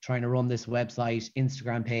also trying to run this website,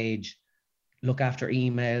 Instagram page, look after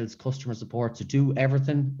emails, customer support, to do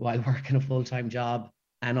everything while working a full-time job,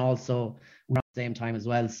 and also we're at the same time as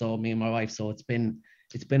well. So me and my wife, so it's been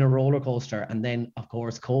a roller coaster. And then of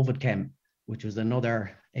course COVID came, which was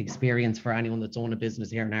another experience for anyone that's owned a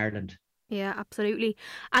business here in Ireland. Yeah, absolutely.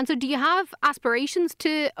 And so do you have aspirations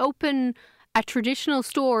to open a traditional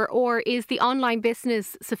store, or is the online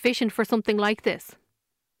business sufficient for something like this?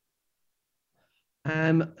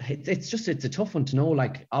 It's a tough one to know.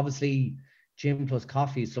 Like, obviously Gym Plus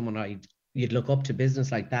Coffee is someone you'd look up to,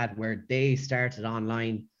 business like that, where they started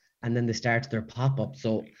online and then they started their pop-up.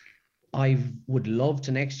 So I would love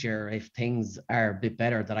to next year, if things are a bit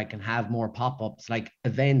better, that I can have more pop-ups, like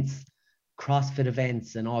events, CrossFit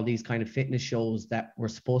events and all these kind of fitness shows that were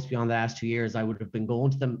supposed to be on the last 2 years. I would have been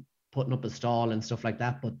going to them, putting up a stall and stuff like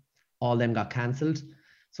that, but all them got cancelled.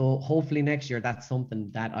 So hopefully next year that's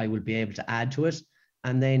something that I will be able to add to it.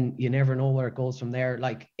 And then you never know where it goes from there.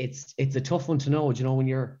 Like, it's a tough one to know, when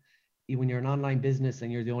you're an online business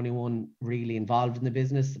and you're the only one really involved in the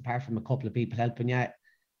business, apart from a couple of people helping you.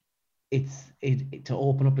 To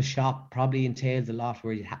open up a shop probably entails a lot,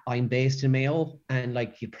 where I'm based in Mayo, and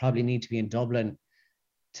like, you probably need to be in Dublin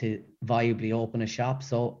to viably open a shop.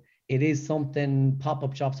 So it is something,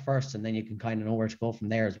 pop-up shops first, and then you can kind of know where to go from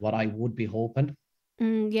there, is what I would be hoping.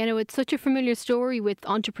 It's such a familiar story with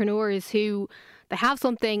entrepreneurs who they have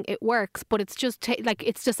something, it works, but it's just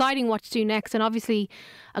it's deciding what to do next. And obviously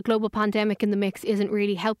a global pandemic in the mix isn't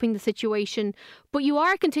really helping the situation, but you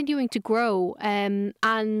are continuing to grow. And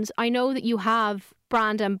I know that you have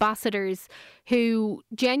brand ambassadors who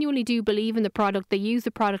genuinely do believe in the product, they use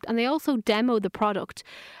the product, and they also demo the product.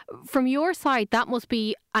 From your side, that must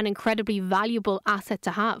be an incredibly valuable asset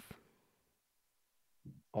to have.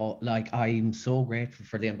 Oh, like, I'm so grateful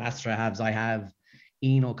for the ambassador I have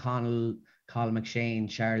Ian O'Connell, Colin McShane,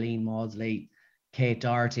 Charlene Maudsley, Kate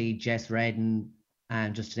Doherty, Jess Redden,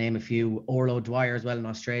 and just to name a few, Orlo Dwyer as well in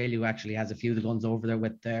Australia, who actually has a few of the guns over there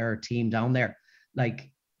with their team down there. Like,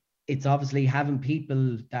 it's obviously having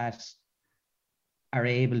people that are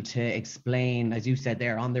able to explain, as you said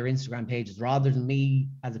there, on their Instagram pages, rather than me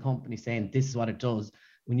as a company saying this is what it does.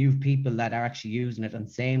 When you have people that are actually using it and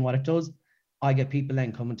saying what it does, I get people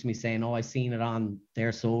then coming to me saying, oh, I seen it on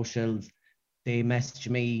their socials. They messaged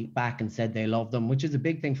me back and said they love them, which is a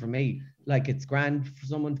big thing for me. Like, it's grand for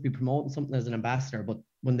someone to be promoting something as an ambassador, but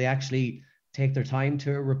when they actually take their time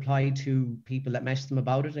to reply to people that message them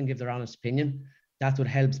about it and give their honest opinion, that's what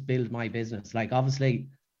helps build my business. Like, obviously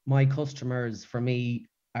my customers for me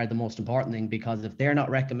are the most important thing, because if they're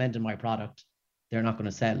not recommending my product, they're not going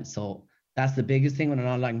to sell. So that's the biggest thing with an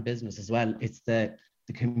online business as well. It's the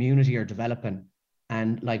community you're developing.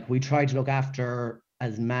 And like, we try to look after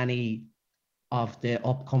as many of the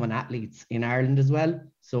upcoming athletes in Ireland as well.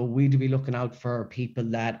 So we'd be looking out for people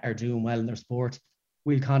that are doing well in their sport.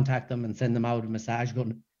 We'll contact them and send them out a massage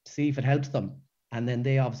gun to see if it helps them. And then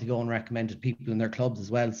they obviously go and recommend it people in their clubs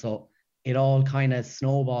as well. So it all kind of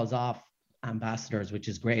snowballs off ambassadors, which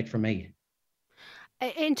is great for me.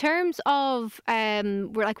 In terms of,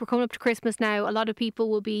 we're coming up to Christmas now. A lot of people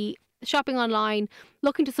will be shopping online,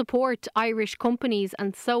 looking to support Irish companies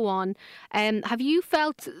and so on. Have you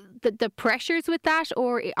felt the pressures with that,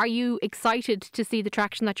 or are you excited to see the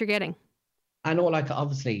traction that you're getting? I know, like,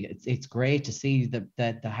 obviously it's great to see.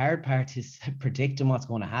 The hard part is predicting what's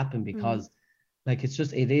going to happen, because like, the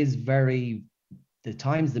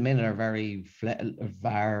times at the minute are very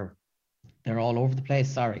they're all over the place.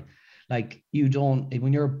 Sorry. Like,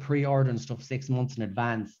 when you're pre-ordering stuff 6 months in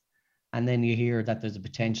advance, and then you hear that there's a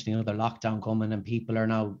potentially another lockdown coming, and people are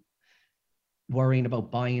now worrying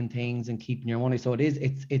about buying things and keeping your money. So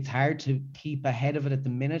it's hard to keep ahead of it at the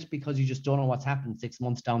minute, because you just don't know what's happening 6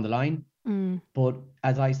 months down the line. But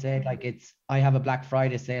as I said, like, I have a Black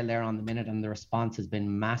Friday sale there on the minute, and the response has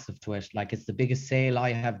been massive to it. Like, it's the biggest sale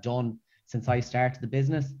I have done since I started the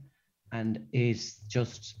business, and it's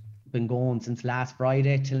just been going since last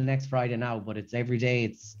Friday till next Friday now. But it's every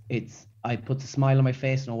day. I put a smile on my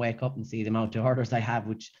face and I wake up and see the amount of orders I have,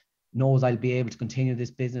 which knows I'll be able to continue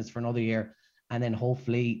this business for another year, and then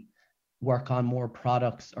hopefully work on more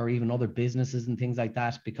products or even other businesses and things like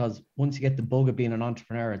that. Because once you get the bug of being an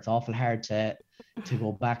entrepreneur, it's awful hard to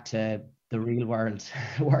go back to the real world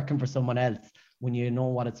working for someone else, when you know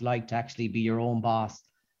what it's like to actually be your own boss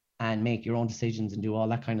and make your own decisions and do all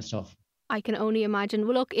that kind of stuff. I can only imagine.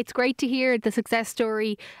 Well, look, it's great to hear the success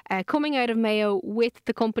story coming out of Mayo with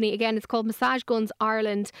the company. Again, it's called Massage Guns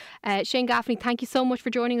Ireland. Shane Gaffney, thank you so much for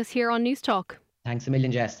joining us here on News Talk. Thanks a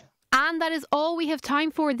million, Jess. And that is all we have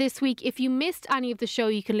time for this week. If you missed any of the show,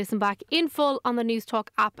 you can listen back in full on the News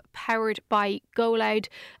Talk app powered by GoLoud.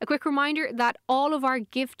 A quick reminder that all of our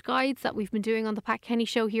gift guides that we've been doing on the Pat Kenny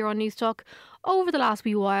Show here on News Talk over the last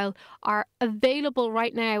wee while are available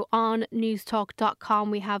right now on newstalk.com.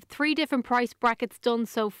 We have 3 different price brackets done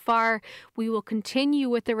so far. We will continue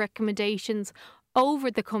with the recommendations over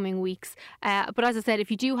the coming weeks. But as I said,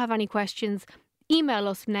 if you do have any questions, email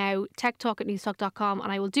us now, techtalk@newstalk.com,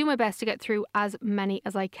 and I will do my best to get through as many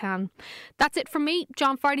as I can. That's it from me.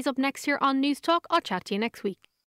 John Friday's up next here on News Talk. I'll chat to you next week.